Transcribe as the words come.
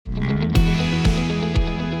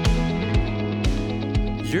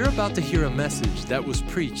You're about to hear a message that was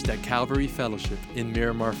preached at Calvary Fellowship in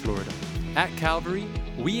Miramar, Florida. At Calvary,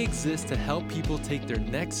 we exist to help people take their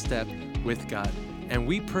next step with God, and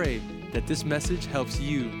we pray that this message helps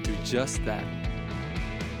you do just that.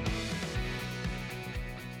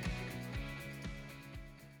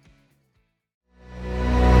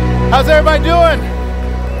 How's everybody doing?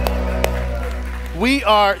 We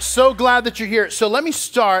are so glad that you're here. So let me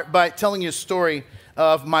start by telling you a story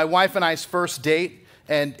of my wife and I's first date.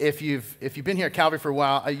 And if you've been here at Calvary for a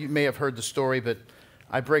while, you may have heard the story, but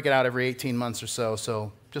I break it out every 18 months or so.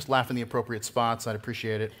 So just laugh in the appropriate spots. I'd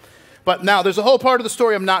appreciate it. But now there's a whole part of the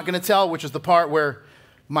story I'm not going to tell, which is the part where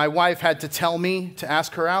my wife had to tell me to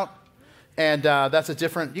ask her out. And that's a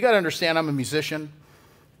different, you got to understand, I'm a musician.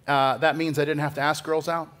 That means I didn't have to ask girls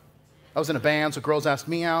out. I was in a band, so girls asked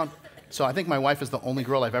me out. So I think my wife is the only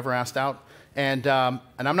girl I've ever asked out. And I'm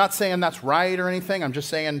not saying that's right or anything. I'm just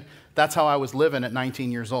saying that's how I was living at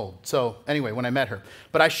 19 years old. So anyway, when I met her.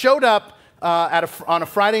 But I showed up on a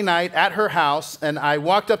Friday night at her house, and I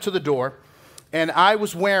walked up to the door, and I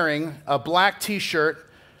was wearing a black T-shirt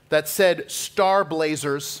that said Star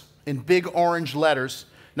Blazers in big orange letters.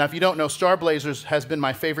 Now, if you don't know, Star Blazers has been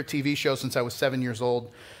my favorite TV show since I was 7 years old.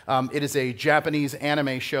 It is a Japanese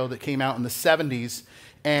anime show that came out in the 70s,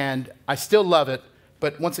 and I still love it,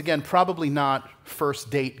 but once again, probably not first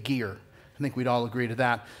date gear. I think we'd all agree to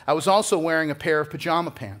that. I was also wearing a pair of pajama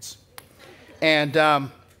pants. And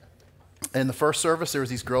in the first service, there was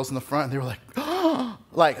these girls in the front, and they were like, oh!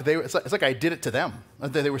 It's like I did it to them.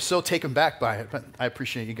 They were so taken back by it, but I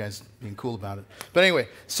appreciate you guys being cool about it. But anyway,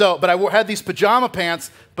 but I had these pajama pants,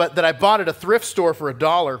 but that I bought at a thrift store for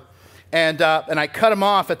 $1, and I cut them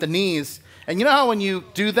off at the knees. And you know how when you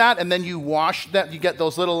do that, and then you wash that, you get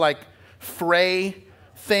those little like fray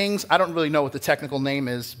things. I don't really know what the technical name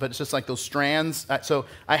is, but it's just like those strands. So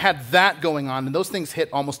I had that going on, and those things hit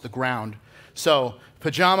almost the ground. So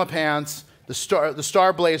pajama pants, the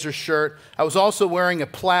Star Blazers shirt. I was also wearing a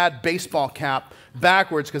plaid baseball cap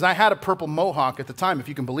backwards because I had a purple mohawk at the time, if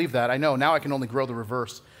you can believe that. I know now I can only grow the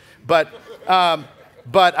reverse, but I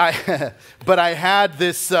had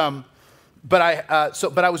this. It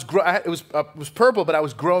was purple, but I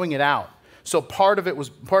was growing it out. So part of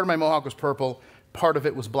my mohawk was purple. Part of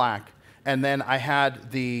it was black, and then I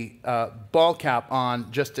had the ball cap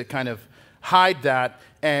on just to kind of hide that,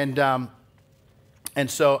 and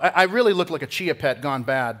so I really looked like a chia pet gone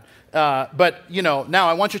bad. But now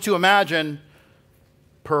I want you to imagine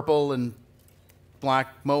purple and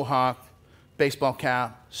black mohawk, baseball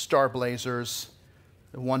cap, Star Blazers,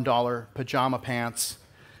 $1 pajama pants,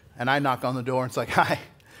 and I knock on the door, and it's like, "Hi,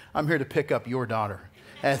 I'm here to pick up your daughter,"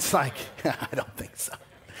 and it's like, I don't think so.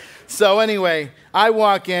 So anyway, I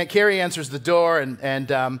walk in, Carrie answers the door,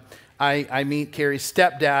 and I meet Carrie's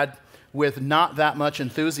stepdad with not that much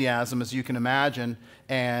enthusiasm, as you can imagine.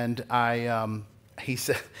 And she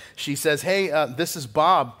says, "Hey, this is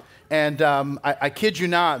Bob." And I kid you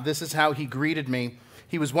not, this is how he greeted me.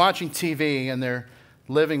 He was watching TV in their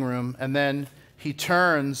living room, and then he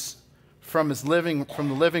turns from the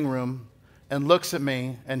living room and looks at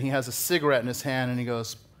me, and he has a cigarette in his hand, and he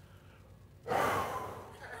goes,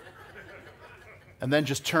 and then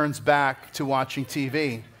just turns back to watching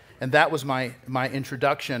TV. And that was my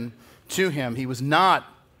introduction to him. He was not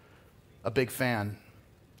a big fan.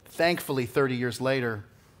 Thankfully, 30 years later,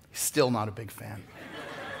 he's still not a big fan.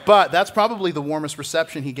 But that's probably the warmest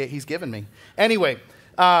reception he's given me. Anyway,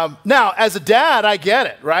 now, as a dad, I get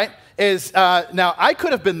it, right? Now, I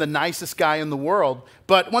could have been the nicest guy in the world,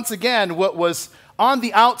 but once again, what was on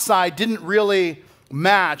the outside didn't really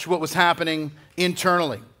match what was happening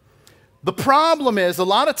internally. The problem is, a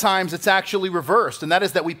lot of times it's actually reversed, and that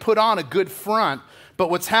is that we put on a good front,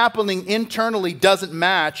 but what's happening internally doesn't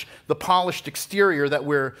match the polished exterior that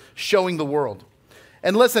we're showing the world.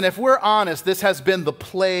 And listen, if we're honest, this has been the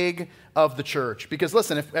plague of the church. Because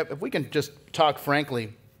listen, if we can just talk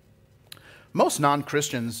frankly, most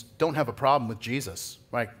non-Christians don't have a problem with Jesus,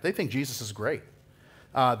 right? They think Jesus is great.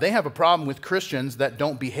 They have a problem with Christians that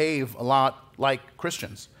don't behave a lot like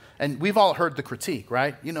Christians. And we've all heard the critique,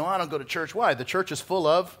 right? I don't go to church. Why? The church is full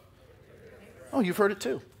of... Oh, you've heard it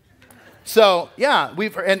too. So, yeah,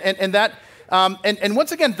 we've heard, and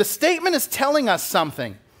once again, the statement is telling us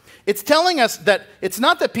something. It's telling us that it's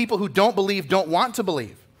not that people who don't believe don't want to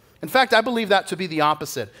believe. In fact, I believe that to be the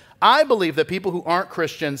opposite. I believe that people who aren't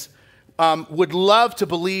Christians would love to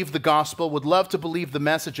believe the gospel, would love to believe the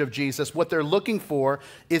message of Jesus. What they're looking for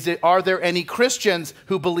is, are there any Christians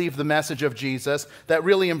who believe the message of Jesus, that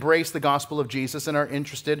really embrace the gospel of Jesus and are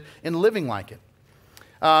interested in living like it?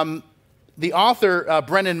 The author,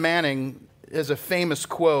 Brennan Manning, has a famous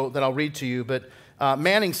quote that I'll read to you, but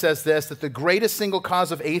Manning says this, that the greatest single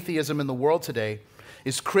cause of atheism in the world today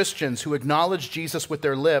is Christians who acknowledge Jesus with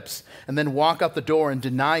their lips and then walk out the door and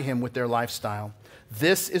deny him with their lifestyle.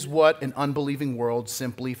 This is what an unbelieving world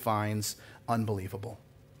simply finds unbelievable.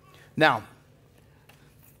 Now,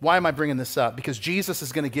 why am I bringing this up? Because Jesus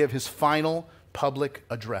is going to give his final public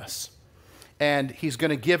address. And he's going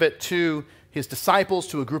to give it to his disciples,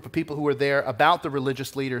 to a group of people who are there, about the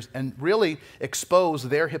religious leaders, and really expose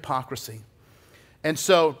their hypocrisy. And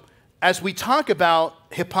so, as we talk about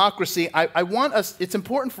hypocrisy, I want us, it's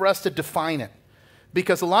important for us to define it.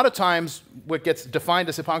 Because a lot of times what gets defined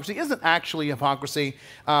as hypocrisy isn't actually hypocrisy.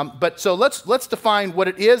 But so let's define what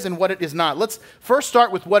it is and what it is not. Let's first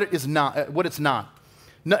start with what it is not, what it's not.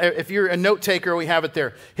 No, if you're a note taker, we have it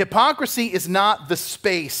there. Hypocrisy is not the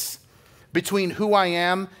space between who I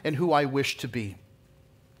am and who I wish to be.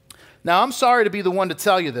 Now, I'm sorry to be the one to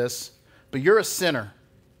tell you this, but you're a sinner.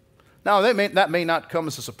 Now, that may not come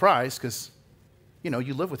as a surprise because,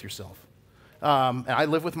 you live with yourself. And I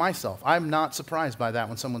live with myself. I'm not surprised by that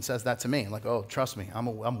when someone says that to me. Like, oh, trust me,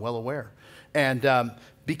 I'm well aware. And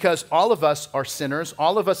because all of us are sinners,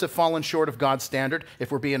 all of us have fallen short of God's standard.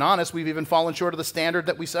 If we're being honest, we've even fallen short of the standard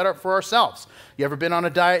that we set up for ourselves. You ever been on a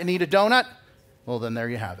diet and eat a donut? Well, then there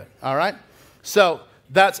you have it. All right? So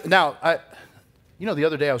that's, now, the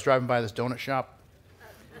other day I was driving by this donut shop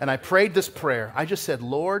and I prayed this prayer. I just said,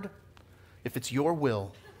 Lord, if it's your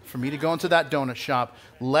will for me to go into that donut shop,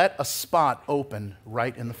 let a spot open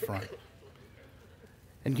right in the front.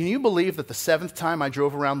 And can you believe that the 7th time I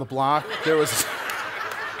drove around the block, there was...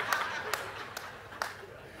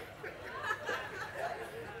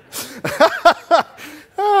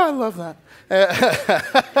 Oh, I love that.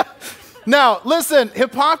 Now, listen,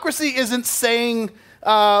 hypocrisy isn't saying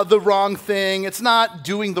the wrong thing. It's not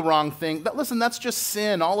doing the wrong thing. Listen, that's just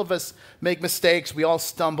sin. All of us make mistakes. We all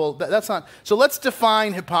stumble. That's not. So let's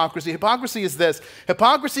define hypocrisy. Hypocrisy is this.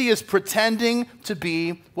 Hypocrisy is pretending to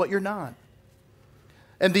be what you're not.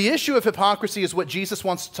 And the issue of hypocrisy is what Jesus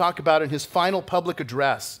wants to talk about in his final public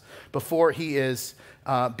address before he is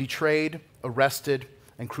betrayed, arrested,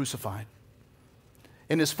 and crucified.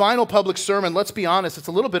 In his final public sermon, let's be honest, it's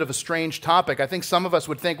a little bit of a strange topic. I think some of us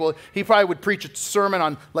would think, well, he probably would preach a sermon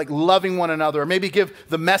on like loving one another, or maybe give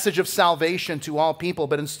the message of salvation to all people.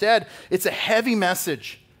 But instead, it's a heavy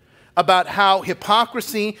message about how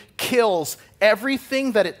hypocrisy kills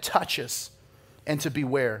everything that it touches, and to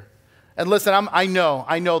beware. And listen, I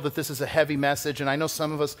know that this is a heavy message, and I know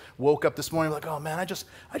some of us woke up this morning like, oh man, I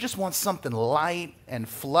just want something light and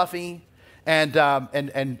fluffy,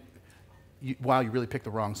 wow, you really picked the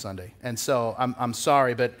wrong Sunday. And so I'm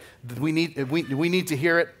sorry, but we need to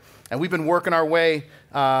hear it. And we've been working our way.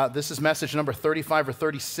 This is message number 35 or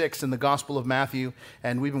 36 in the Gospel of Matthew,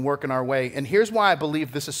 and we've been working our way. And here's why I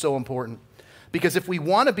believe this is so important. Because if we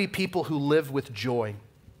want to be people who live with joy,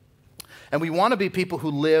 and we want to be people who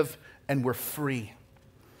live and we're free,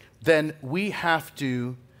 then we have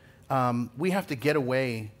to get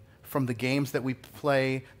away from the games that we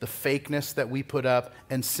play, the fakeness that we put up,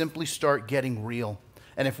 and simply start getting real.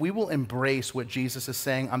 And if we will embrace what Jesus is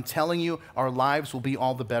saying, I'm telling you, our lives will be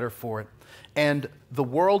all the better for it. And the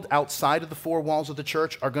world outside of the four walls of the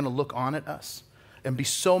church are going to look on at us and be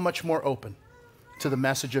so much more open to the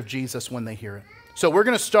message of Jesus when they hear it. So we're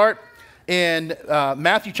going to start in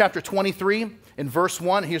Matthew chapter 23, in verse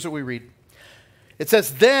 1. Here's what we read. It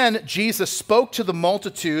says, then Jesus spoke to the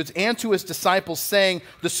multitudes and to his disciples, saying,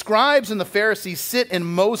 the scribes and the Pharisees sit in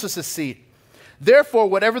Moses' seat. Therefore,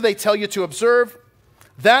 whatever they tell you to observe,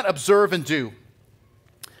 that observe and do.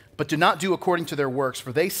 But do not do according to their works,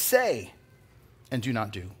 for they say and do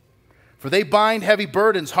not do. For they bind heavy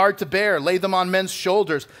burdens, hard to bear, lay them on men's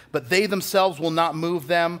shoulders, but they themselves will not move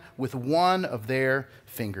them with one of their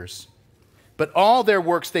fingers. But all their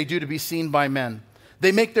works they do to be seen by men.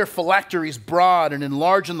 They make their phylacteries broad and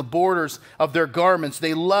enlarge in the borders of their garments.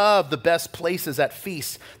 They love the best places at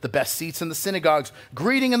feasts, the best seats in the synagogues,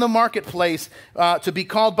 greeting in the marketplace, to be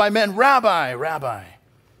called by men, Rabbi, Rabbi.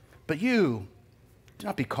 But you, do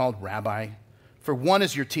not be called Rabbi, for one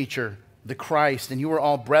is your teacher, the Christ, and you are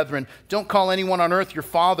all brethren. Don't call anyone on earth your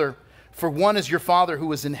father, for one is your Father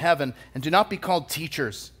who is in heaven. And do not be called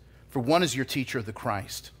teachers, for one is your teacher, the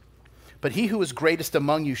Christ. But he who is greatest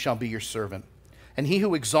among you shall be your servant. And he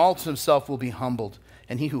who exalts himself will be humbled,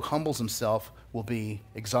 and he who humbles himself will be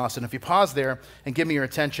exalted. If you pause there and give me your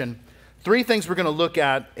attention, 3 things we're going to look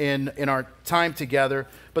at in our time together.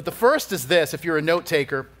 But the first is this, if you're a note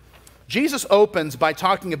taker. Jesus opens by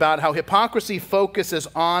talking about how hypocrisy focuses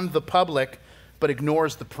on the public, but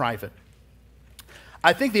ignores the private.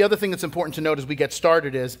 I think the other thing that's important to note as we get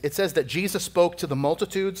started is, it says that Jesus spoke to the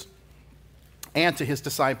multitudes and to his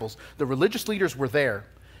disciples. The religious leaders were there,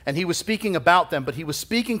 and he was speaking about them, but he was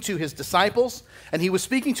speaking to his disciples, and he was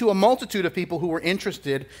speaking to a multitude of people who were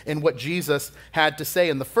interested in what Jesus had to say.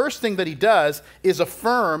 And the first thing that he does is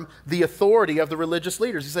affirm the authority of the religious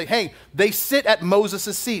leaders. He's like, hey, they sit at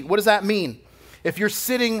Moses' seat. What does that mean? If you're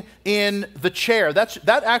sitting in the chair, that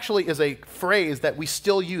actually is a phrase that we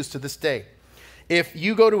still use to this day. If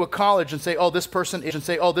you go to a college and say, this person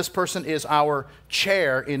is our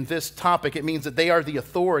chair in this topic, it means that they are the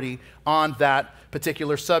authority on that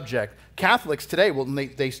particular subject. Catholics today, when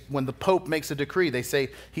the Pope makes a decree, they say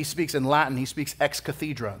he speaks in Latin, he speaks ex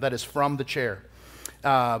cathedra, that is from the chair.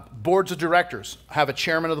 Boards of directors have a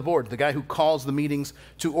chairman of the board, the guy who calls the meetings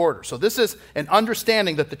to order. So this is an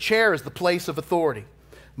understanding that the chair is the place of authority.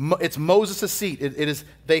 It's Moses' seat.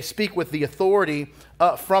 They speak with the authority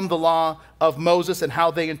from the law of Moses and how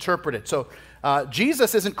they interpret it. So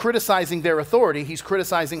Jesus isn't criticizing their authority. He's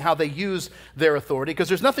criticizing how they use their authority, because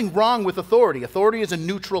there's nothing wrong with authority. Authority is a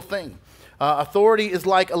neutral thing. Authority is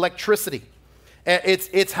like electricity.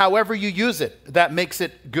 It's however you use it that makes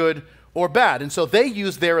it good or bad. And so they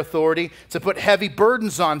use their authority to put heavy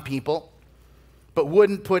burdens on people, but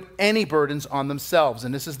wouldn't put any burdens on themselves.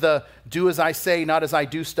 And this is the do as I say, not as I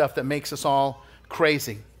do stuff that makes us all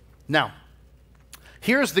crazy. Now,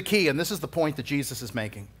 here's the key, and this is the point that Jesus is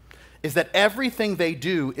making, is that everything they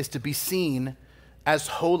do is to be seen as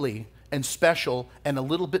holy and special and a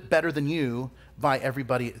little bit better than you by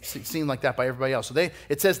everybody. It's seen like that by everybody else. So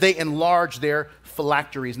it says they enlarge their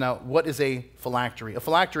phylacteries. Now, what is a phylactery? A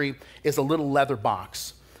phylactery is a little leather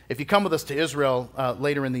box. If you come with us to Israel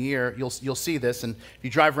later in the year, you'll see this. And if you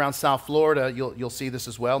drive around South Florida, you'll see this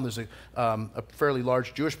as well. And there's a fairly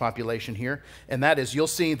large Jewish population here. And that is, you'll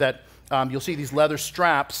see these leather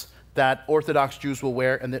straps that Orthodox Jews will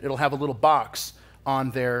wear, and it'll have a little box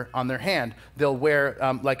on their hand. They'll wear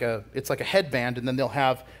it's like a headband, and then they'll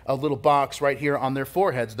have a little box right here on their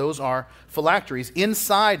foreheads. Those are phylacteries.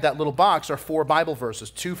 Inside that little box are 4 Bible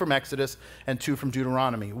verses, 2 from Exodus and 2 from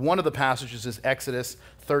Deuteronomy. One of the passages is Exodus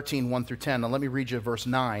 13, 1 through 10. Now let me read you verse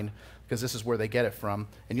 9, because this is where they get it from,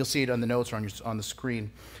 and you'll see it on the notes or on the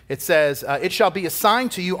screen. It says, "It shall be a sign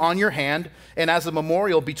to you on your hand, and as a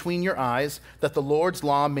memorial between your eyes, that the Lord's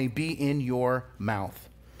law may be in your mouth.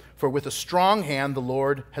 For with a strong hand the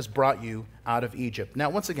Lord has brought you out of Egypt." Now,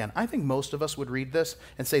 once again, I think most of us would read this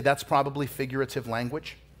and say that's probably figurative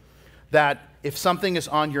language. That if something is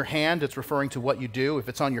on your hand, it's referring to what you do. If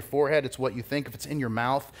it's on your forehead, it's what you think. If it's in your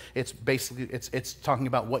mouth, it's basically, it's talking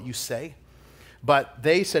about what you say. But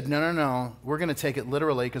they said, no, we're going to take it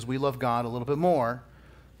literally because we love God a little bit more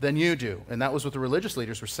than you do. And that was what the religious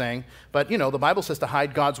leaders were saying. But, the Bible says to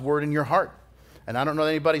hide God's word in your heart. And I don't know that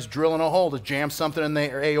anybody's drilling a hole to jam something in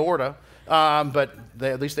their aorta, but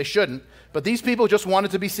at least they shouldn't. But these people just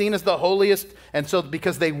wanted to be seen as the holiest, and so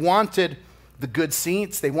because they wanted the good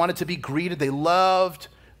seats, they wanted to be greeted, they loved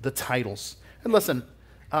the titles. And listen,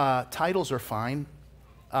 titles are fine,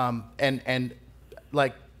 and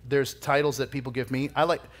like there's titles that people give me. I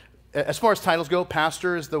like, as far as titles go,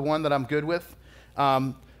 pastor is the one that I'm good with.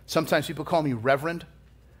 Sometimes people call me reverend.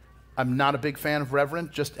 I'm not a big fan of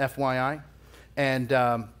reverend, just FYI. And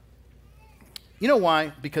you know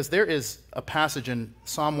why? Because there is a passage in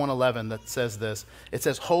Psalm 111 that says this. It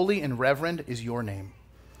says, "Holy and reverend is your name."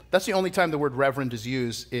 That's the only time the word reverend is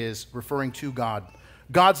used, is referring to God.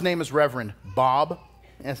 God's name is Reverend Bob.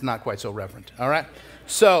 It's not quite so reverend, all right?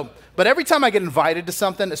 So, but every time I get invited to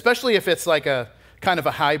something, especially if it's like a kind of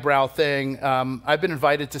a highbrow thing, I've been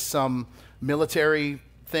invited to some military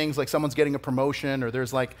things, like someone's getting a promotion, or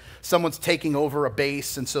there's like someone's taking over a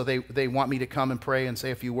base, and so they want me to come and pray and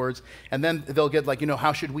say a few words, and then they'll get like,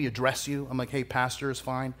 how should we address you? I'm like, hey, pastor is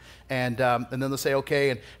fine, and then they'll say,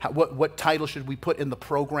 okay, and what title should we put in the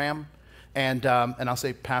program? And I'll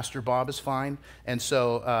say, Pastor Bob is fine. And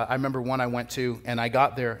so I remember one I went to, and I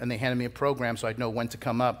got there, and they handed me a program so I'd know when to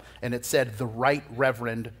come up, and it said, "The Right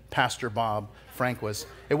Reverend Pastor Bob Franquez."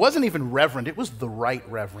 It wasn't even Reverend, it was the Right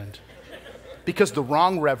Reverend. Because the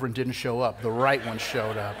wrong reverend didn't show up. The right one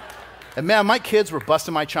showed up. And man, my kids were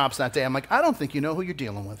busting my chops that day. I'm like, I don't think you know who you're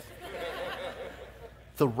dealing with.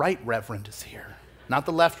 The right reverend is here. Not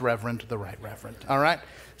the left reverend, the right reverend. All right?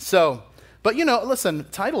 So, but listen,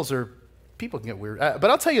 titles are, people can get weird.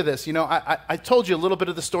 But I'll tell you this, I told you a little bit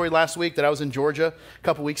of the story last week that I was in Georgia a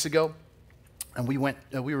couple weeks ago. And we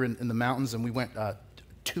were in the mountains, and we went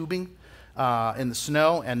tubing in the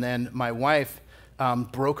snow. And then my wife,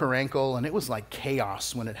 broke her ankle, and it was like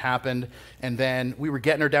chaos when it happened. And then we were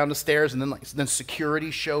getting her down the stairs, and then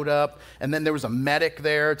security showed up, and then there was a medic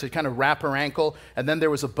there to kind of wrap her ankle, and then there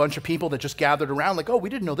was a bunch of people that just gathered around like, oh, we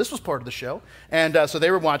didn't know this was part of the show. And so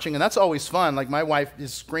they were watching, and that's always fun. Like my wife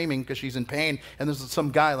is screaming because she's in pain, and there's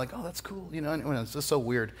some guy like, oh, that's cool, you know, and it's just so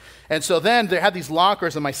weird. And so then they had these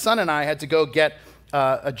lockers, and my son and I had to go get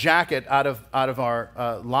a jacket out of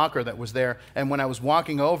our locker that was there. And when I was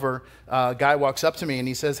walking over, a guy walks up to me and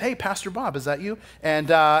he says, "Hey, Pastor Bob, is that you?" And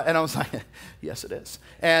I was like, "Yes, it is."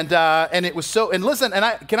 And it was so. And listen,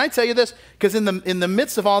 can I tell you this? Because in the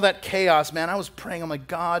midst of all that chaos, man, I was praying. I'm like,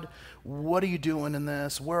 God, what are you doing in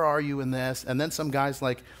this? Where are you in this? And then some guy's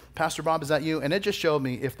like, "Pastor Bob, is that you?" And it just showed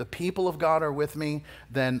me if the people of God are with me,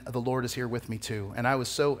 then the Lord is here with me too. And I was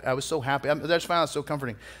so happy. I just found it so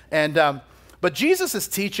comforting. And but Jesus is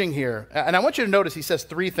teaching here, and I want you to notice he says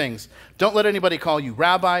three things. Don't let anybody call you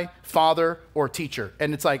rabbi, father, or teacher.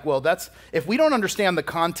 And it's like, well, if we don't understand the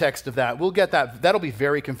context of that, we'll get that. That'll be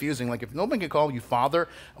very confusing. Like if nobody can call you father,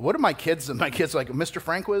 what are my kids? My kids like, Mr.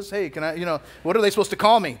 Franquiz? Hey, can I, what are they supposed to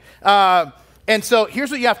call me? And so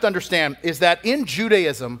here's what you have to understand is that in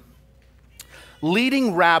Judaism,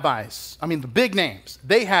 leading rabbis, I mean the big names,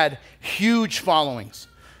 they had huge followings.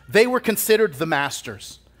 They were considered the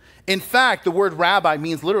masters. In fact, the word rabbi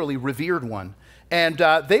means literally revered one. And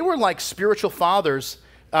they were like spiritual fathers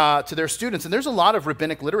to their students. And there's a lot of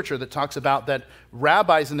rabbinic literature that talks about that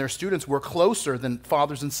rabbis and their students were closer than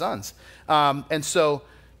fathers and sons. In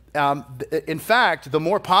fact, the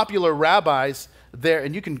more popular rabbis there,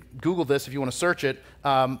 and you can Google this if you want to search it,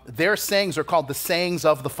 their sayings are called the sayings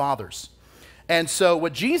of the fathers. And so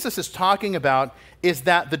what Jesus is talking about is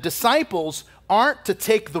that the disciples aren't to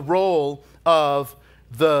take the role of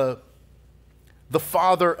the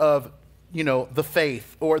father of, the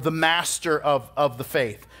faith or the master of the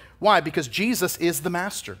faith. Why? Because Jesus is the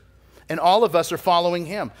master, and all of us are following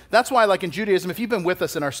him. That's why, like in Judaism, if you've been with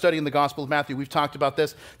us in our study in the Gospel of Matthew, we've talked about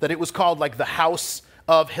this, that it was called like the house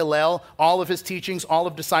of Hillel. All of his teachings, all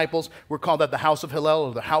of disciples were called that the house of Hillel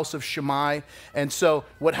or the house of Shammai. And so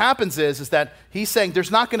what happens is that he's saying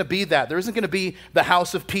there's not going to be that. There isn't going to be the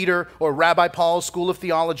house of Peter or Rabbi Paul's school of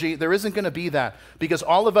theology. There isn't going to be that because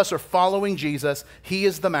all of us are following Jesus. He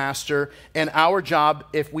is the master, and our job,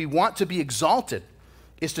 if we want to be exalted,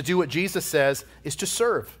 is to do what Jesus says, is to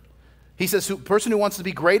serve. He says, the person who wants to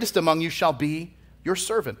be greatest among you shall be your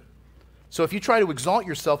servant. So if you try to exalt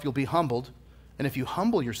yourself, you'll be humbled. And if you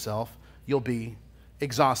humble yourself, you'll be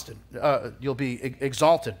exhausted. You'll be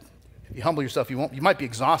exalted. If you humble yourself, you might be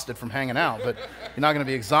exhausted from hanging out, but you're not going to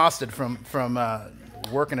be exhausted from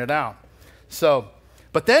working it out. So,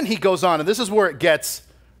 but then he goes on, and this is where it gets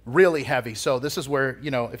really heavy. So this is where,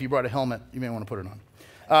 if you brought a helmet, you may want to put it on.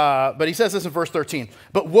 But he says this in verse 13.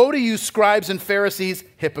 But woe to you, scribes and Pharisees,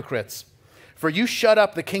 hypocrites! For you shut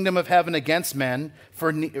up the kingdom of heaven against men,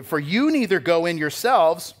 for you neither go in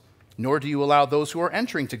yourselves, nor do you allow those who are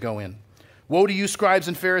entering to go in. Woe to you, scribes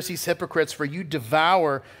and Pharisees, hypocrites, for you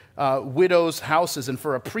devour widows' houses and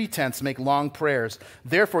for a pretense make long prayers.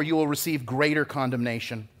 Therefore you will receive greater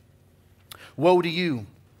condemnation. Woe to you,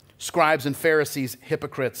 scribes and Pharisees,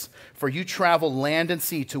 hypocrites, for you travel land and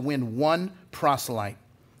sea to win one proselyte.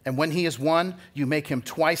 And when he is won, you make him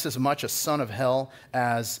twice as much a son of hell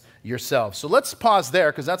as yourselves. So let's pause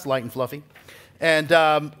there because that's light and fluffy. And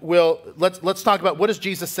let's talk about what is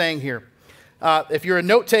Jesus saying here. If you're a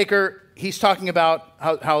note taker, he's talking about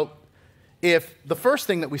how if the first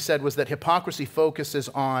thing that we said was that hypocrisy focuses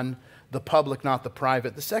on the public, not the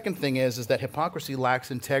private. The second thing is that hypocrisy lacks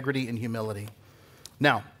integrity and humility.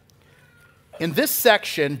 Now, in this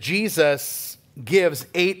section, Jesus gives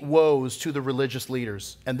 8 woes to the religious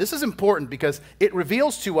leaders. And this is important because it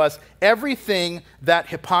reveals to us everything that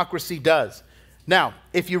hypocrisy does. Now,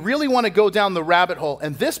 if you really want to go down the rabbit hole,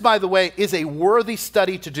 and this, by the way, is a worthy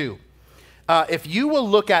study to do. If you will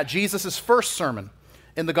look at Jesus' first sermon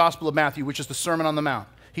in the Gospel of Matthew, which is the Sermon on the Mount.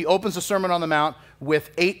 He opens the Sermon on the Mount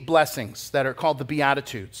with 8 blessings that are called the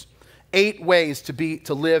Beatitudes. 8 ways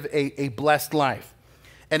to live a blessed life.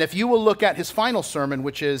 And if you will look at his final sermon,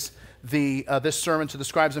 which is this sermon to the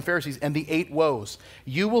scribes and Pharisees, and the 8 woes,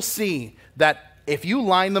 you will see that if you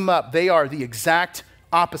line them up, they are the exact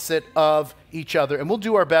opposite of each other. And we'll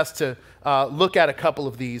do our best to look at a couple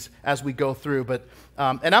of these as we go through. But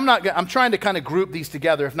I'm trying to kind of group these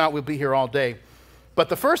together. If not, we'll be here all day. But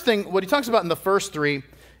the first thing, what he talks about in the first 3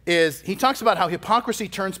 is he talks about how hypocrisy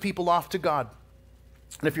turns people off to God.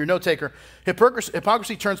 And if you're a note taker,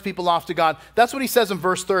 hypocrisy turns people off to God. That's what he says in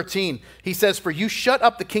verse 13. He says, for you shut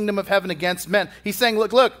up the kingdom of heaven against men. He's saying,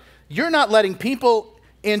 look, you're not letting people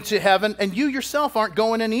into heaven, and you yourself aren't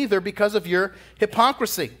going in either because of your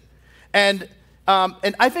hypocrisy. And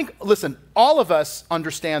I think, listen, all of us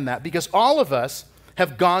understand that because all of us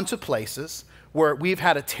have gone to places where we've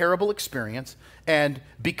had a terrible experience, and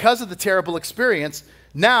because of the terrible experience,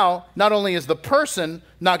 now not only is the person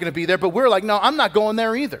not going to be there, but we're like, no, I'm not going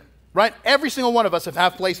there either, right? Every single one of us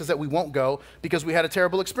have places that we won't go because we had a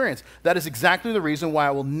terrible experience. That is exactly the reason why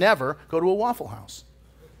I will never go to a Waffle House.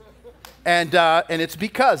 And it's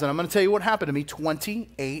because, and I'm going to tell you what happened to me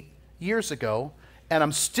 28 years ago, and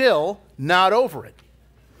I'm still not over it.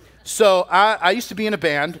 So I used to be in a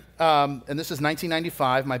band, and this is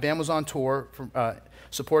 1995. My band was on tour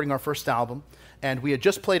supporting our first album, and we had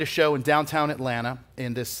just played a show in downtown Atlanta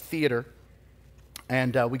in this theater,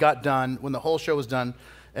 and we got done. When the whole show was done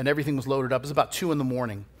and everything was loaded up, it was about 2 in the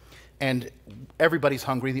morning, and everybody's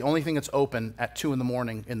hungry. The only thing that's open at 2 in the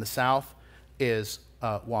morning in the South is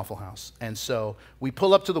Waffle House. And so we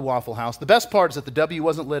pull up to the Waffle House. The best part is that the W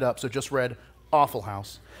wasn't lit up, so it just read Awful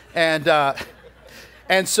House.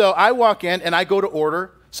 And so I walk in and I go to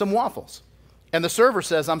order some waffles. And the server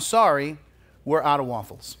says, I'm sorry, we're out of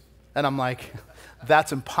waffles. And I'm like,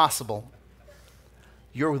 that's impossible.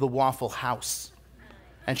 You're the Waffle House.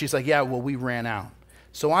 And she's like, yeah, well, we ran out.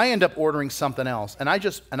 So I end up ordering something else. And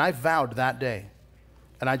I vowed that day.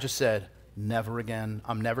 And I just said, never again.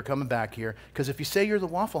 I'm never coming back here. Because if you say you're the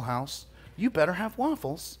Waffle House, you better have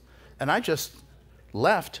waffles. And I just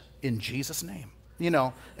left in Jesus' name. You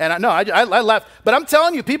know, and I left. But I'm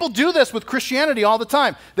telling you, people do this with Christianity all the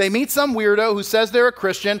time. They meet some weirdo who says they're a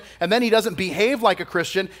Christian, and then he doesn't behave like a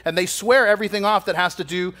Christian, and they swear everything off that has to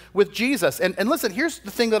do with Jesus. And listen, here's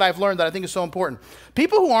the thing that I've learned that I think is so important.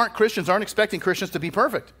 People who aren't Christians aren't expecting Christians to be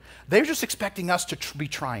perfect. They're just expecting us to be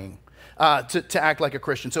trying to act like a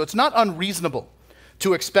Christian. So it's not unreasonable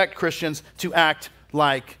to expect Christians to act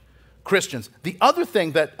like Christians. The other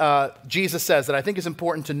thing that Jesus says that I think is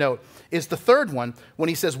important to note is the third one when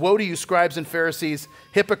he says, woe to you, scribes and Pharisees,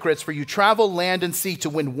 hypocrites, for you travel land and sea to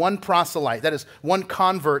win one proselyte, that is, one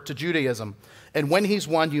convert to Judaism. And when he's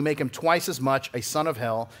won, you make him twice as much a son of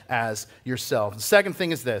hell as yourself. The second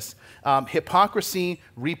thing is this, hypocrisy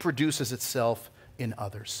reproduces itself in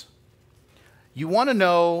others. You want to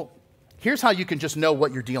know, here's how you can just know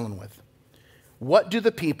what you're dealing with. What do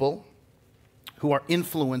the people who are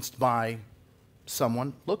influenced by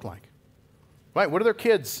someone look like? Right? What do their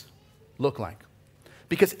kids look like?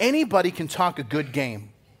 Because anybody can talk a good game.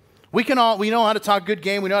 We know how to talk a good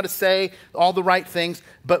game. We know how to say all the right things,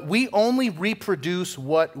 but we only reproduce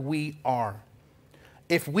what we are.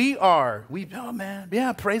 If oh man,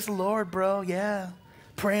 yeah, praise the Lord, bro, yeah,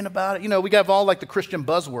 praying about it. You know, we have all like the Christian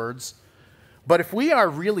buzzwords, but if we are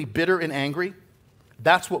really bitter and angry,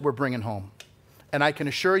 that's what we're bringing home. And I can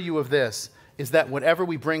assure you of this, is that whatever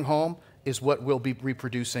we bring home is what we'll be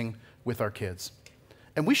reproducing with our kids.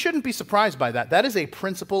 And we shouldn't be surprised by that. That is a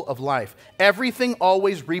principle of life. Everything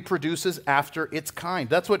always reproduces after its kind.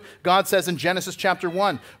 That's what God says in Genesis chapter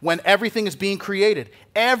 1. When everything is being created,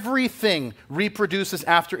 everything reproduces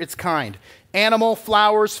after its kind. Animal,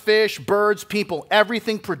 flowers, fish, birds, people,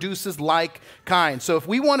 everything produces like kind. So if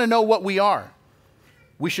we want to know what we are,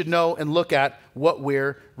 we should know and look at what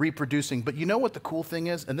we're reproducing. But you know what the cool thing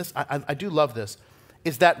is? And this, I do love this,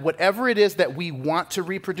 is that whatever it is that we want to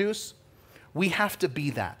reproduce, we have to be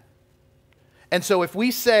that. And so if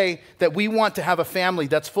we say that we want to have a family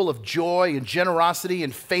that's full of joy and generosity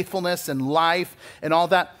and faithfulness and life and all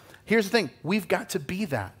that, here's the thing, we've got to be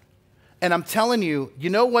that. And I'm telling you, you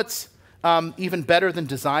know what's even better than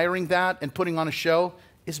desiring that and putting on a show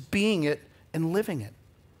is being it and living it.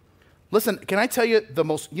 Listen, can I tell you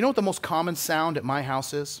you know what the most common sound at my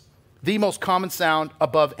house is? The most common sound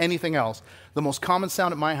above anything else. The most common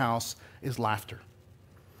sound at my house is laughter.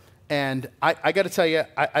 And I got to tell you,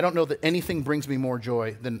 I don't know that anything brings me more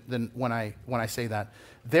joy than when I say that.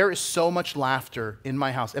 There is so much laughter in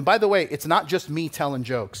my house. And by the way, it's not just me telling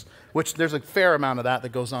jokes, which there's a fair amount of that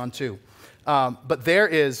goes on too. But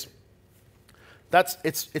it's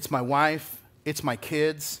my wife, it's my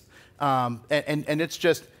kids, and it's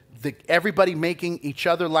just everybody making each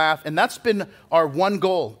other laugh. And that's been our one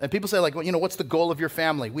goal. And people say like, well, you know, what's the goal of your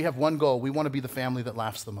family? We have one goal. We want to be the family that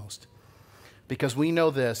laughs the most. Because we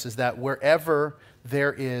know this, is that wherever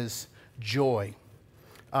there is joy,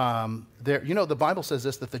 the Bible says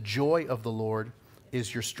this, that the joy of the Lord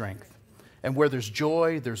is your strength. And where there's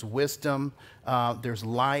joy, there's wisdom, there's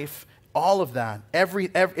life, all of that,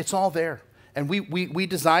 it's all there. And we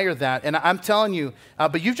desire that. And I'm telling you,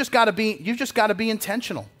 but you've just got to be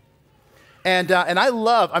intentional. And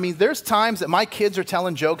there's times that my kids are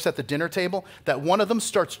telling jokes at the dinner table that one of them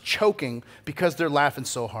starts choking because they're laughing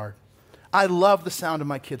so hard. I love the sound of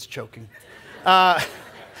my kids choking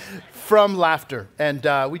from laughter. And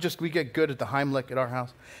we get good at the Heimlich at our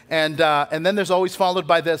house. And then there's always followed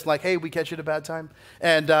by this, like, hey, we catch you at a bad time.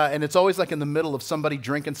 And it's always like in the middle of somebody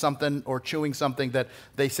drinking something or chewing something that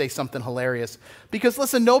they say something hilarious. Because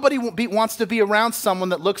listen, nobody wants to be around someone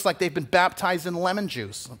that looks like they've been baptized in lemon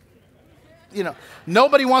juice. You know,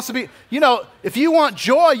 nobody wants to be, if you want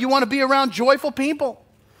joy, you want to be around joyful people.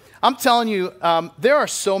 I'm telling you, there are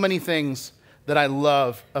so many things that I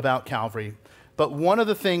love about Calvary. But one of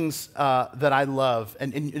the things that I love,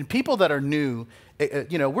 and people that are new,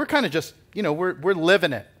 we're kind of just, we're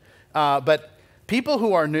living it. But people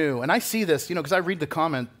who are new, and I see this, because I read the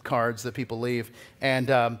comment cards that people leave,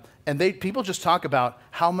 and people just talk about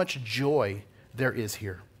how much joy there is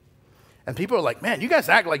here. And people are like, man, you guys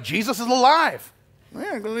act like Jesus is alive.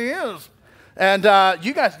 Yeah, because he is. And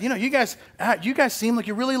you guys seem like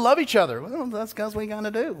you really love each other. Well, that's what we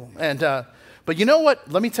gotta do. And but you know what?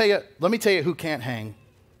 Let me tell you who can't hang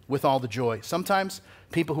with all the joy. Sometimes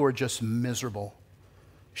people who are just miserable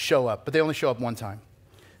show up, but they only show up one time.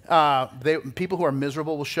 People who are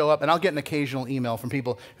miserable will show up, and I'll get an occasional email from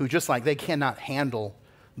people who just like they cannot handle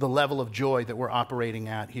the level of joy that we're operating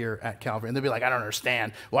at here at Calvary. And they'll be like, I don't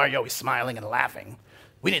understand. Why are you always smiling and laughing?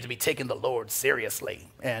 We need to be taking the Lord seriously.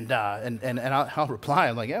 And I'll reply,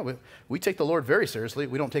 I'm like, yeah, we take the Lord very seriously.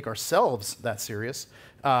 We don't take ourselves that serious.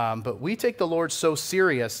 But we take the Lord so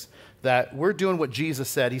serious that we're doing what Jesus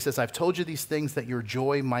said. He says, I've told you these things that your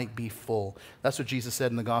joy might be full. That's what Jesus said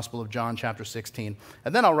in the Gospel of John, chapter 16.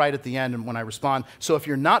 And then I'll write at the end and when I respond, so if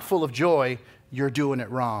you're not full of joy, you're doing it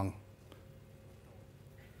wrong.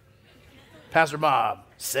 Pastor Bob,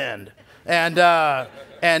 send. And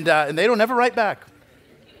they don't ever write back.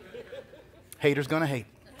 Haters gonna hate.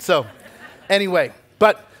 So anyway,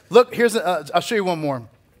 but look, I'll show you one more.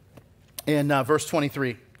 In verse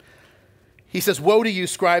 23, he says, woe to you,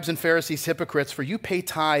 scribes and Pharisees, hypocrites, for you pay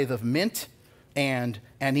tithe of mint and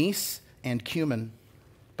anise and cumin,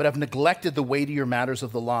 but have neglected the weightier matters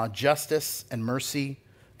of the law, justice and mercy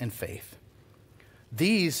and faith.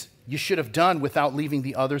 These you should have done without leaving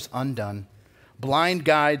the others undone. Blind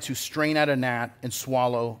guides who strain at a gnat and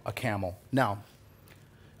swallow a camel. Now,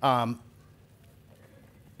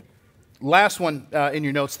 last one in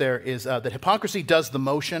your notes there is that hypocrisy does the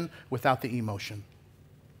motion without the emotion.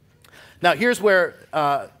 Now, here's where,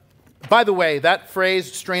 by the way, that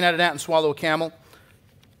phrase, strain at a gnat and swallow a camel,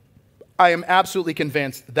 I am absolutely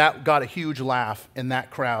convinced that got a huge laugh in that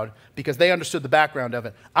crowd because they understood the background of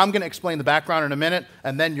it. I'm going to explain the background in a minute,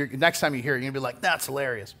 and then next time you hear it, you're going to be like, that's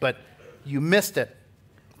hilarious. But you missed it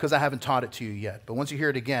because I haven't taught it to you yet. But once you hear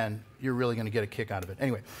it again, you're really going to get a kick out of it.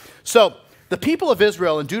 Anyway, so the people of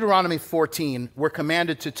Israel in Deuteronomy 14 were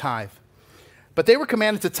commanded to tithe. But they were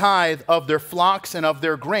commanded to tithe of their flocks and of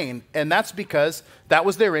their grain. And that's because that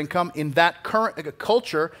was their income. In that current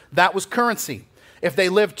culture, that was currency. If they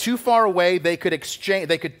lived too far away, they could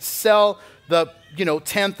sell the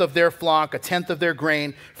tenth of their flock, a tenth of their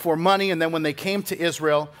grain for money. And then when they came to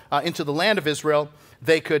Israel, into the land of Israel,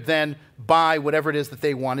 they could then buy whatever it is that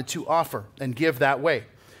they wanted to offer and give that way.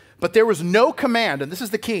 But there was no command, and this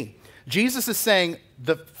is the key. Jesus is saying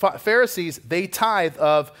the Pharisees, they tithe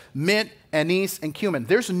of mint, anise, and cumin.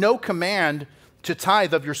 There's no command to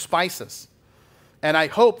tithe of your spices. And I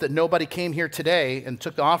hope that nobody came here today and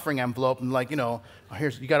took the offering envelope and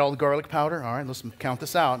here's, you got all the garlic powder? All right, let's count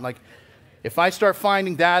this out. Like, if I start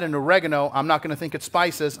finding that and oregano, I'm not going to think it's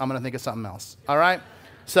spices. I'm going to think it's something else. All right?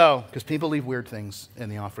 So, because people leave weird things in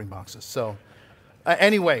the offering boxes. So,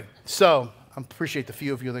 anyway, I appreciate the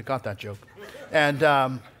few of you that got that joke. And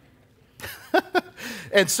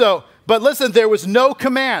but listen, there was no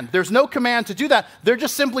command. There's no command to do that. They're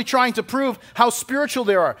just simply trying to prove how spiritual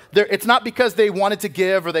they are. It's not because they wanted to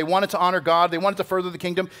give or they wanted to honor God. They wanted to further the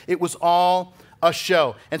kingdom. It was all a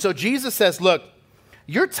show. And so Jesus says, look,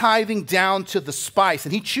 you're tithing down to the spice.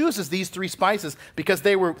 And he chooses these three spices because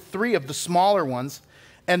they were three of the smaller ones.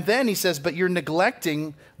 And then he says, but you're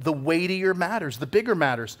neglecting the weightier matters, the bigger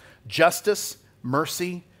matters, justice,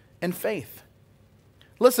 mercy, and faith.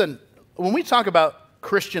 Listen, when we talk about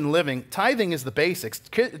Christian living, tithing is the basics.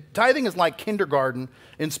 Tithing is like kindergarten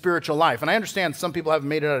in spiritual life. And I understand some people haven't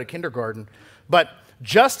made it out of kindergarten, but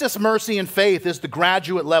justice, mercy, and faith is the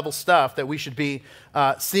graduate level stuff that we should be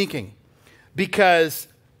seeking. Because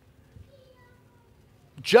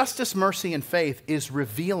justice, mercy, and faith is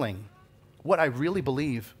revealing what I really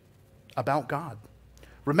believe about God.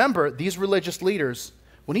 Remember, these religious leaders,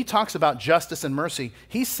 when he talks about justice and mercy,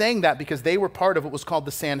 he's saying that because they were part of what was called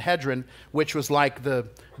the Sanhedrin, which was like the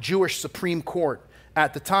Jewish Supreme Court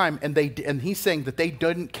at the time. And he's saying that they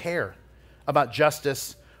didn't care about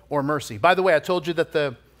justice or mercy. By the way, I told you that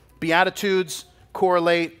the Beatitudes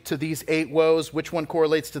correlate to these 8 woes. Which one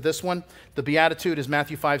correlates to this one? The Beatitude is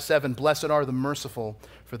Matthew 5:7. Blessed are the merciful,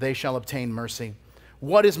 for they shall obtain mercy.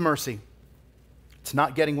 What is mercy? It's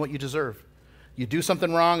not getting what you deserve. You do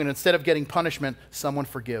something wrong, and instead of getting punishment, someone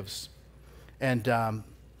forgives. And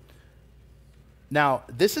now,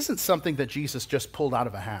 this isn't something that Jesus just pulled out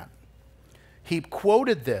of a hat. He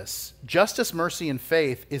quoted this. Justice, mercy, and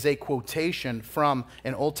faith is a quotation from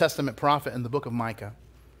an Old Testament prophet in the book of Micah,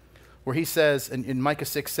 where he says in Micah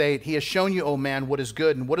 6:8, He has shown you, O man, what is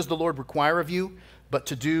good, and what does the Lord require of you? But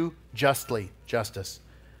to do justly, justice,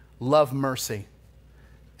 love mercy,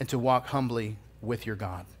 and to walk humbly with your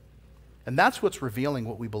God. And that's what's revealing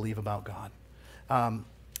what we believe about God.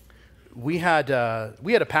 We had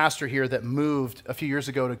a pastor here that moved a few years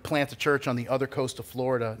ago to plant a church on the other coast of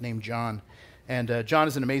Florida named John. And John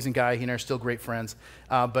is an amazing guy. He and I are still great friends.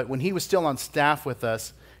 But when he was still on staff with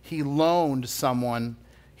us, he loaned someone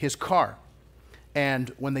his car.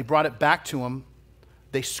 And when they brought it back to him,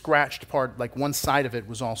 they scratched part, like one side of it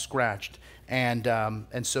was all scratched. And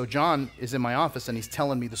so John is in my office, and he's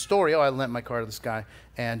telling me the story. Oh, I lent my car to this guy.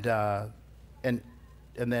 But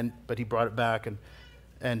he brought it back,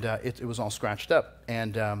 and it was all scratched up.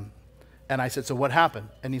 And I said, so what happened?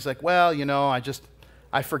 And he's like, well,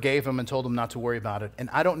 I forgave him and told him not to worry about it. And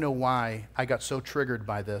I don't know why I got so triggered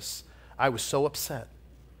by this. I was so upset.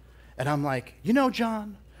 And I'm like,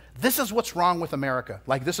 John, this is what's wrong with America.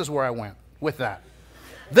 Like, this is where I went with that.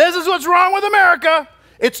 This is what's wrong with America.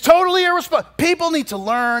 It's totally irresponsible. People need to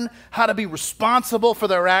learn how to be responsible for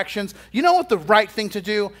their actions. You know what the right thing to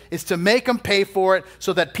do is to make them pay for it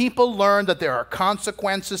so that people learn that there are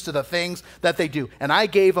consequences to the things that they do. And I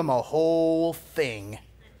gave them a whole thing.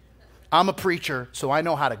 I'm a preacher, so I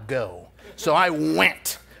know how to go. So I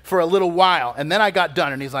went for a little while, and then I got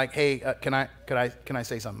done. And he's like, "Hey, can I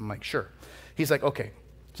say something?" I'm like, "Sure." He's like, "Okay."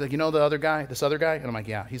 He's like, "You know this other guy?" And I'm like,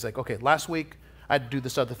 "Yeah." He's like, "Okay, last week I had to do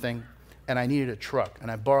this other thing, and I needed a truck,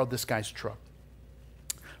 and I borrowed this guy's truck.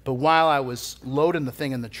 But while I was loading the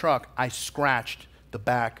thing in the truck, I scratched the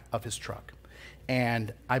back of his truck.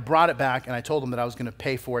 And I brought it back, and I told him that I was going to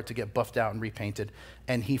pay for it to get buffed out and repainted,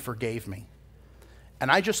 and he forgave me.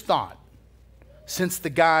 And I just thought, since the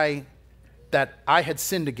guy that I had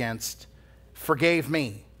sinned against forgave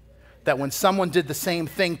me, that when someone did the same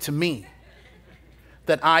thing to me,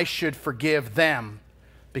 that I should forgive them,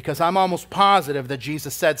 because I'm almost positive that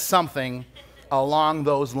Jesus said something along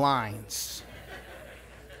those lines."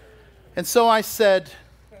 And so I said,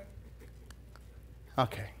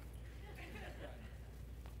 okay,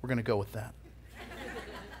 we're going to go with that.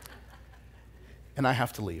 And I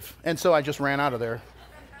have to leave. And so I just ran out of there,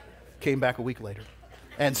 came back a week later.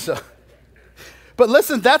 And so, but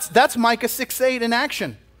listen, that's Micah 6:8 in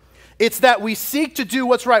action. It's that we seek to do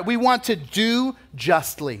what's right. We want to do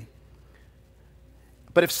justly.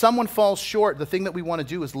 But if someone falls short, the thing that we want to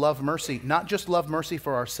do is love mercy. Not just love mercy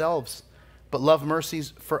for ourselves, but love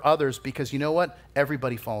mercies for others, because you know what?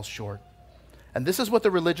 Everybody falls short. And this is what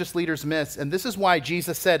the religious leaders miss. And this is why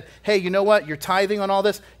Jesus said, hey, you know what? You're tithing on all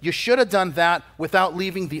this. You should have done that without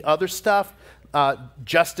leaving the other stuff,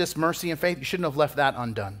 justice, mercy, and faith. You shouldn't have left that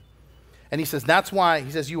undone. And he says, that's why, he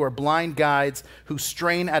says, you are blind guides who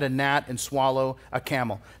strain at a gnat and swallow a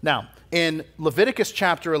camel. Now, in Leviticus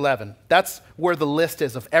chapter 11, that's where the list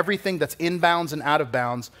is of everything that's in bounds and out of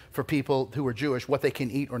bounds for people who are Jewish, what they can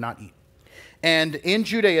eat or not eat. And in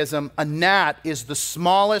Judaism, a gnat is the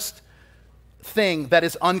smallest thing that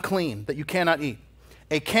is unclean, that you cannot eat.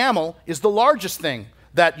 A camel is the largest thing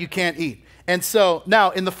that you can't eat. And so now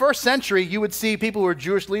in the first century, you would see people who were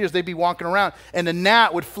Jewish leaders, they'd be walking around and a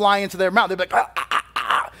gnat would fly into their mouth. They'd be like,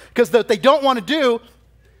 because what they don't want to do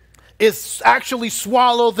is actually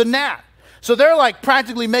swallow the gnat. So they're like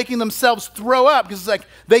practically making themselves throw up, because it's like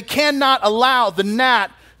they cannot allow the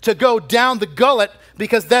gnat to go down the gullet,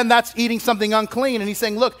 because then that's eating something unclean. And he's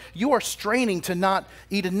saying, look, you are straining to not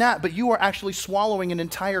eat a gnat, but you are actually swallowing an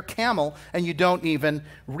entire camel, and you don't even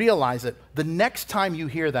realize it. The next time you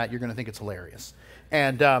hear that, you're going to think it's hilarious.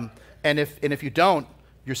 And if you don't,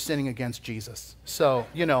 you're sinning against Jesus. So,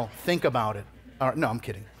 think about it. No, I'm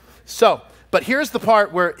kidding. So, but here's the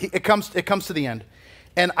part where it comes to the end.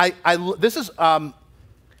 And I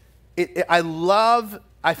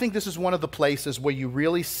think this is one of the places where you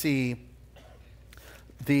really see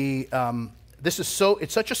it's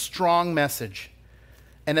such a strong message.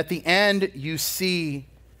 And at the end, you see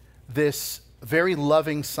this very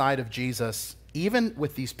loving side of Jesus, even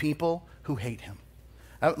with these people who hate him.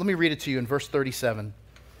 Let me read it to you in verse 37.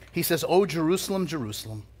 He says, "O Jerusalem,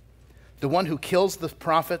 Jerusalem, the one who kills the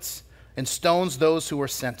prophets and stones those who are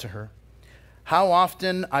sent to her. How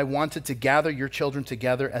often I wanted to gather your children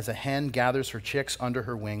together as a hen gathers her chicks under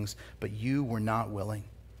her wings, but you were not willing.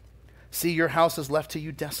 See, your house is left to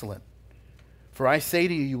you desolate. For I say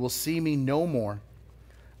to you, you will see me no more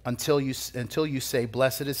until you say,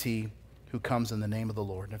 blessed is he who comes in the name of the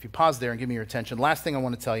Lord. And if you pause there and give me your attention, last thing I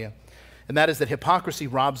want to tell you, and that is that hypocrisy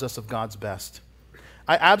robs us of God's best.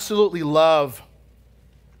 I absolutely love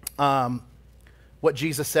what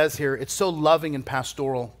Jesus says here. It's so loving and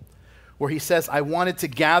pastoral, where he says, I wanted to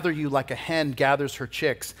gather you like a hen gathers her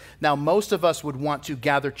chicks. Now, most of us would want to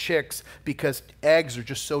gather chicks because eggs are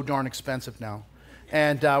just so darn expensive now.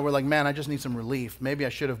 And we're like, man, I just need some relief. Maybe I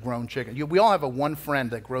should have grown chicken. We all have one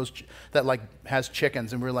friend that has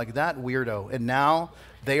chickens, and we're like, that weirdo. And now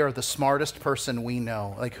they are the smartest person we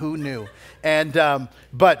know. Like, who knew? And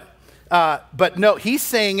but no, he's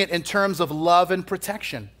saying it in terms of love and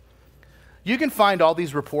protection. You can find all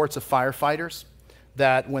these reports of firefighters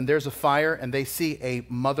that when there's a fire and they see a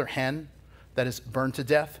mother hen that is burned to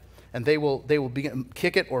death, and they will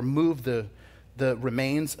kick it or move the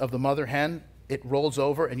remains of the mother hen, it rolls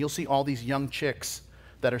over, and you'll see all these young chicks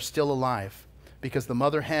that are still alive because the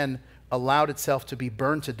mother hen allowed itself to be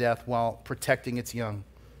burned to death while protecting its young.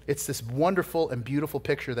 It's this wonderful and beautiful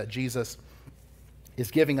picture that Jesus is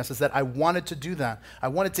giving us, is that I wanted to do that. I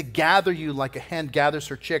wanted to gather you like a hen gathers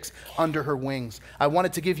her chicks under her wings. I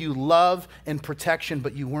wanted to give you love and protection,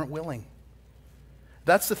 but you weren't willing.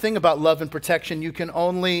 That's the thing about love and protection. You can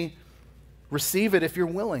only receive it if you're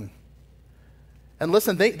willing. And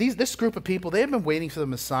listen, this group of people, they had been waiting for the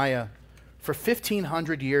Messiah for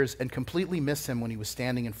 1,500 years and completely missed him when he was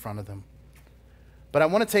standing in front of them. But I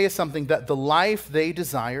want to tell you something, that the life they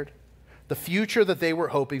desired, the future that they were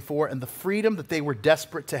hoping for, and the freedom that they were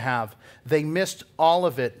desperate to have, they missed all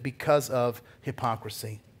of it because of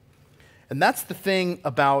hypocrisy. And that's the thing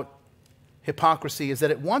about hypocrisy, is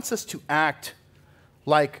that it wants us to act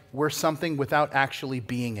like we're something without actually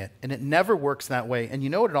being it. And it never works that way. And you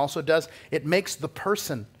know what it also does? It makes the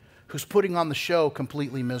person who's putting on the show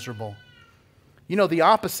completely miserable. You know, the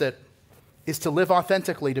opposite is to live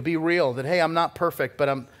authentically, to be real, that, hey, I'm not perfect, but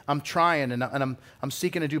I'm trying and I'm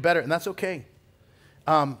seeking to do better, and that's okay.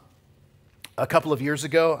 A couple of years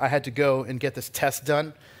ago, I had to go and get this test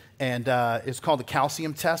done, and it's called the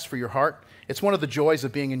calcium test for your heart. It's one of the joys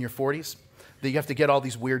of being in your 40s, that you have to get all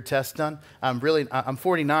these weird tests done. I'm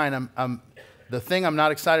 49. The thing I'm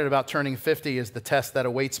not excited about turning 50 is the test that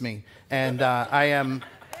awaits me, and I am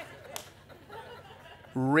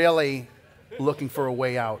really looking for a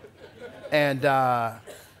way out. And I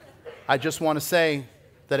just want to say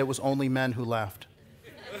that it was only men who laughed.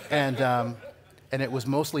 And it was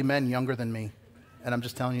mostly men younger than me. And I'm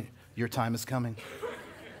just telling you, your time is coming.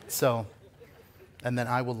 So, and then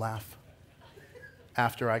I will laugh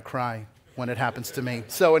after I cry when it happens to me.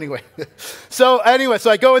 So anyway, so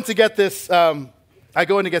I go in to get this,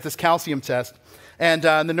 calcium test. And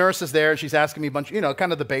the nurse is there, and she's asking me a bunch,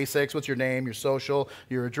 kind of the basics. What's your name, your social,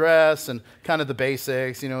 your address, and kind of the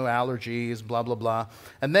basics, allergies, blah, blah, blah.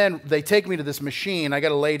 And then they take me to this machine. I got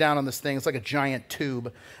to lay down on this thing. It's like a giant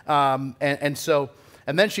tube. And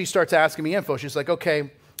then she starts asking me info. She's like,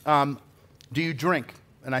 okay, do you drink?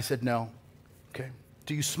 And I said, no. Okay.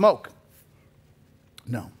 Do you smoke?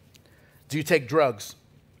 No. Do you take drugs?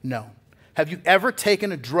 No. Have you ever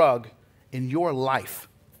taken a drug in your life?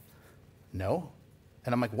 No.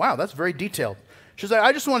 And I'm like, wow, that's very detailed. She's like,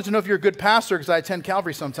 I just wanted to know if you're a good pastor because I attend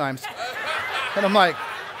Calvary sometimes. And I'm like,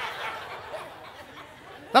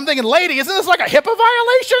 I'm thinking, lady, isn't this like a HIPAA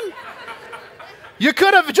violation? You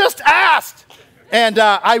could have just asked. And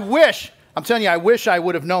I wish I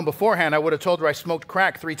would have known beforehand. I would have told her I smoked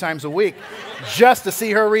crack 3 times a week just to see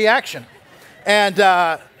her reaction. And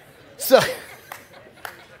so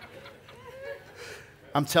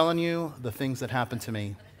I'm telling you the things that happened to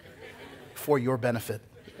me for your benefit.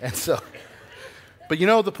 And so, but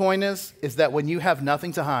the point is that when you have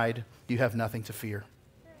nothing to hide, you have nothing to fear.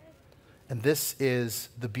 And this is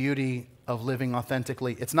the beauty of living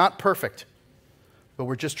authentically. It's not perfect, but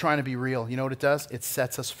we're just trying to be real. You know what it does? It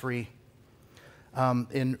sets us free.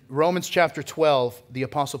 In Romans chapter 12, the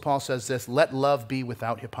Apostle Paul says this, let love be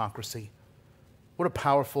without hypocrisy. What a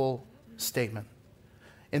powerful statement.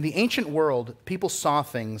 In the ancient world, people saw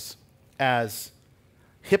things as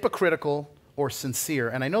hypocritical or sincere.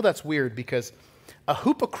 And I know that's weird because a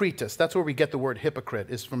hypocritus, that's where we get the word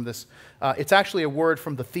hypocrite, is from this. It's actually a word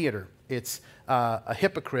from the theater. It's a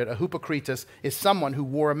hypocrite, a hypocritus, is someone who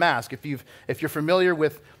wore a mask. If you're familiar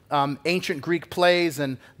with ancient Greek plays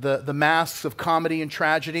and the masks of comedy and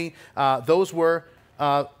tragedy, those were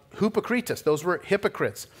hypocritus. Those were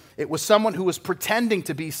hypocrites. It was someone who was pretending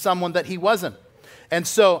to be someone that he wasn't. And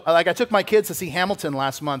so, like, I took my kids to see Hamilton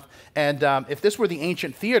last month, and if this were the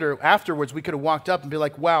ancient theater, afterwards we could have walked up and be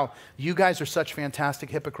like, wow, you guys are such fantastic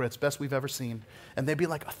hypocrites, best we've ever seen. And they'd be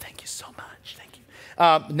like, oh, thank you so much, thank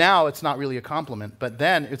you. Now it's not really a compliment, but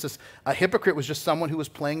then it's just, a hypocrite was just someone who was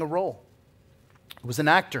playing a role. It was an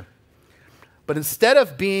actor. But instead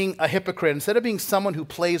of being a hypocrite, instead of being someone who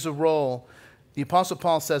plays a role, the Apostle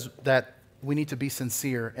Paul says that we need to be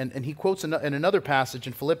sincere. And he quotes in another passage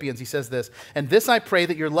in Philippians, he says this, "And this I pray,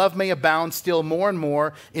 that your love may abound still more and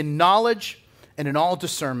more in knowledge and in all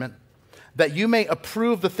discernment, that you may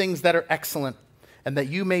approve the things that are excellent, and that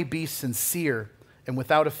you may be sincere and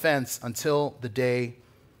without offense until the day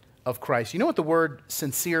of Christ." You know what the word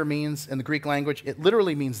sincere means in the Greek language? It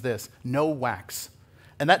literally means this: no wax.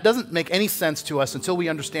 And that doesn't make any sense to us until we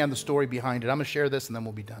understand the story behind it. I'm going to share this and then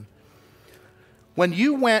we'll be done. When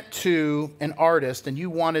you went to an artist and you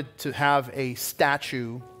wanted to have a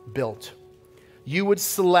statue built, you would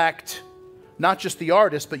select not just the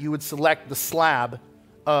artist, but you would select the slab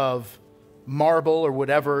of marble or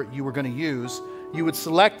whatever you were going to use. You would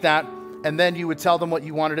select that, and then you would tell them what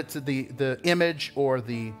you wanted it to, the image or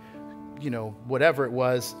the, whatever it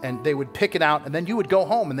was, and they would pick it out, and then you would go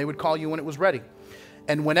home and they would call you when it was ready.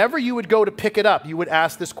 And whenever you would go to pick it up, you would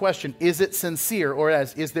ask this question: is it sincere, or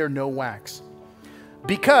is there no wax?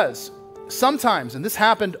 Because sometimes, and this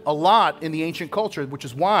happened a lot in the ancient culture, which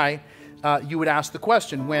is why you would ask the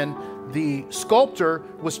question, when the sculptor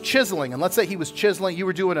was chiseling, and let's say he was chiseling, you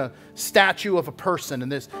were doing a statue of a person,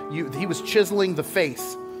 and he was chiseling the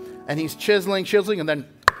face, and he's chiseling,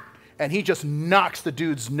 and he just knocks the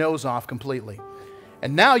dude's nose off completely.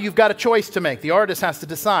 And now you've got a choice to make. The artist has to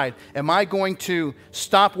decide, am I going to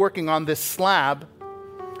stop working on this slab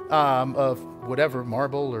of whatever,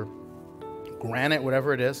 marble or granite,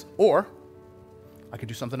 whatever it is, or I could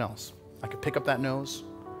do something else. I could pick up that nose,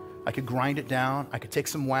 I could grind it down, I could take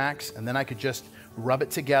some wax, and then I could just rub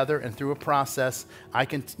it together, and through a process, I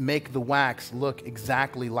can make the wax look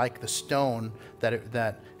exactly like the stone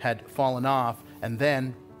that had fallen off, and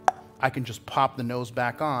then I can just pop the nose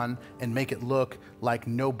back on and make it look like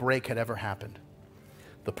no break had ever happened.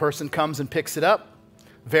 The person comes and picks it up,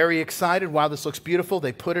 very excited. Wow, this looks beautiful.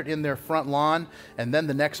 They put it in their front lawn, and then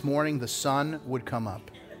the next morning the sun would come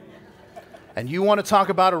up. And you want to talk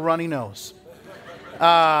about a runny nose.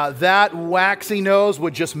 That waxy nose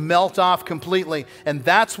would just melt off completely. And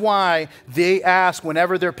that's why they ask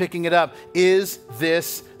whenever they're picking it up, is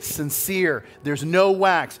this sincere? There's no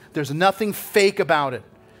wax. There's nothing fake about it.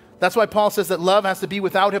 That's why Paul says that love has to be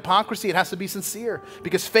without hypocrisy. It has to be sincere,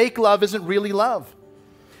 because fake love isn't really love.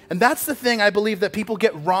 And that's the thing I believe that people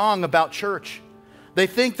get wrong about church. They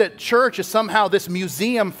think that church is somehow this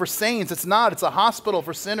museum for saints. It's not. It's a hospital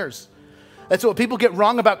for sinners. That's what people get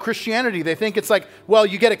wrong about Christianity. They think it's like, well,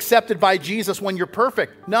 you get accepted by Jesus when you're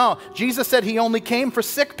perfect. No, Jesus said he only came for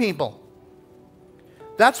sick people.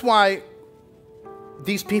 That's why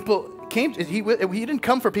these people came. He didn't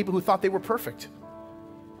come for people who thought they were perfect.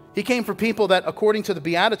 He came for people that, according to the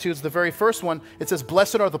Beatitudes, the very first one, it says,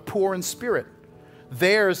 blessed are the poor in spirit.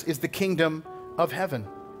 Theirs is the kingdom of heaven.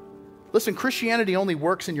 Listen, Christianity only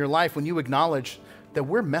works in your life when you acknowledge that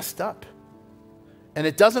we're messed up. And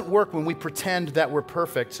it doesn't work when we pretend that we're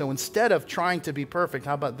perfect. So instead of trying to be perfect,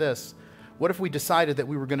 how about this? What if we decided that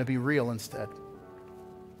we were going to be real instead?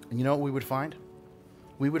 And you know what we would find?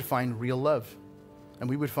 We would find real love. And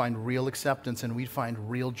we would find real acceptance, and we'd find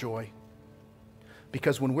real joy.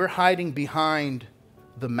 Because when we're hiding behind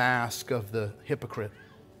the mask of the hypocrite,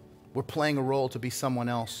 we're playing a role to be someone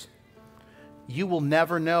else. You will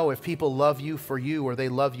never know if people love you for you or they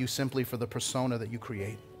love you simply for the persona that you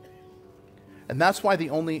create. And that's why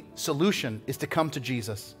the only solution is to come to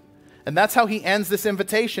Jesus. And that's how he ends this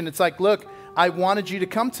invitation. It's like, look, I wanted you to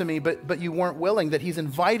come to me, but you weren't willing. That he's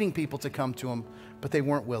inviting people to come to him, but they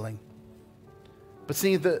weren't willing. But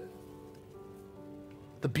see, the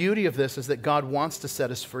beauty of this is that God wants to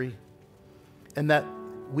set us free, and that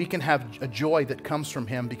we can have a joy that comes from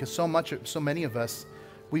him, because so many of us,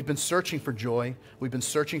 we've been searching for joy, we've been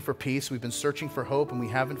searching for peace, we've been searching for hope, and we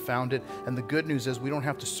haven't found it. And the good news is we don't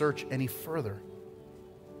have to search any further.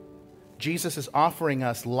 Jesus is offering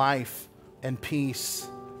us life and peace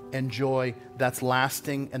and joy that's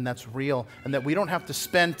lasting and that's real, and that we don't have to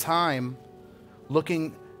spend time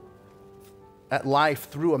looking at life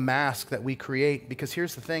through a mask that we create. Because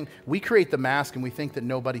here's the thing, we create the mask and we think that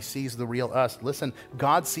nobody sees the real us. Listen,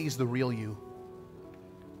 God sees the real you.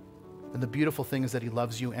 And the beautiful thing is that he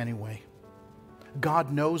loves you anyway.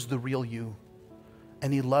 God knows the real you,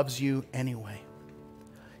 and he loves you anyway.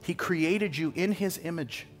 He created you in his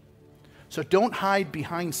image. So don't hide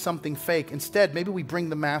behind something fake. Instead, maybe we bring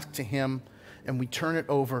the mask to him, and we turn it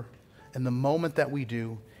over. And the moment that we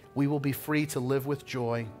do, we will be free to live with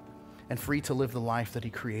joy and free to live the life that he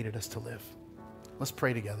created us to live. Let's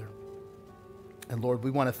pray together. And Lord,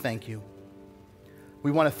 we want to thank you.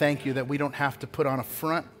 We want to thank you that we don't have to put on a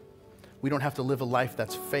front. We don't have to live a life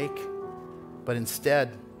that's fake, but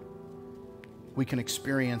instead, we can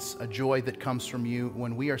experience a joy that comes from you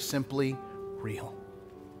when we are simply real.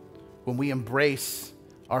 When we embrace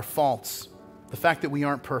our faults, the fact that we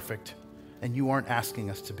aren't perfect and you aren't asking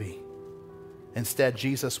us to be. Instead,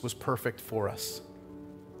 Jesus was perfect for us.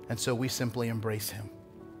 And so we simply embrace him.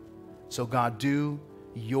 So God, do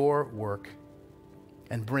your work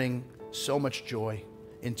and bring so much joy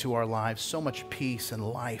into our lives, so much peace and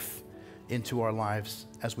life into our lives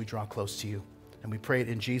as we draw close to you. And we pray it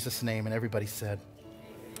in Jesus' name, and everybody said,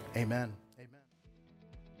 amen. Amen.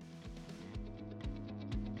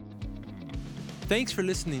 Thanks for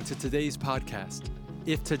listening to today's podcast.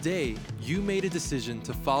 If today you made a decision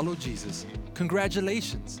to follow Jesus,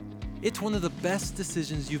 congratulations. It's one of the best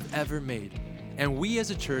decisions you've ever made. And we as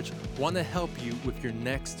a church want to help you with your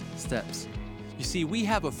next steps. You see, we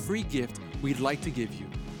have a free gift we'd like to give you.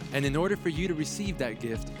 And in order for you to receive that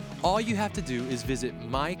gift, all you have to do is visit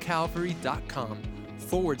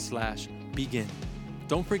mycalvary.com/begin.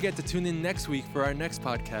 Don't forget to tune in next week for our next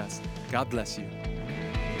podcast. God bless you.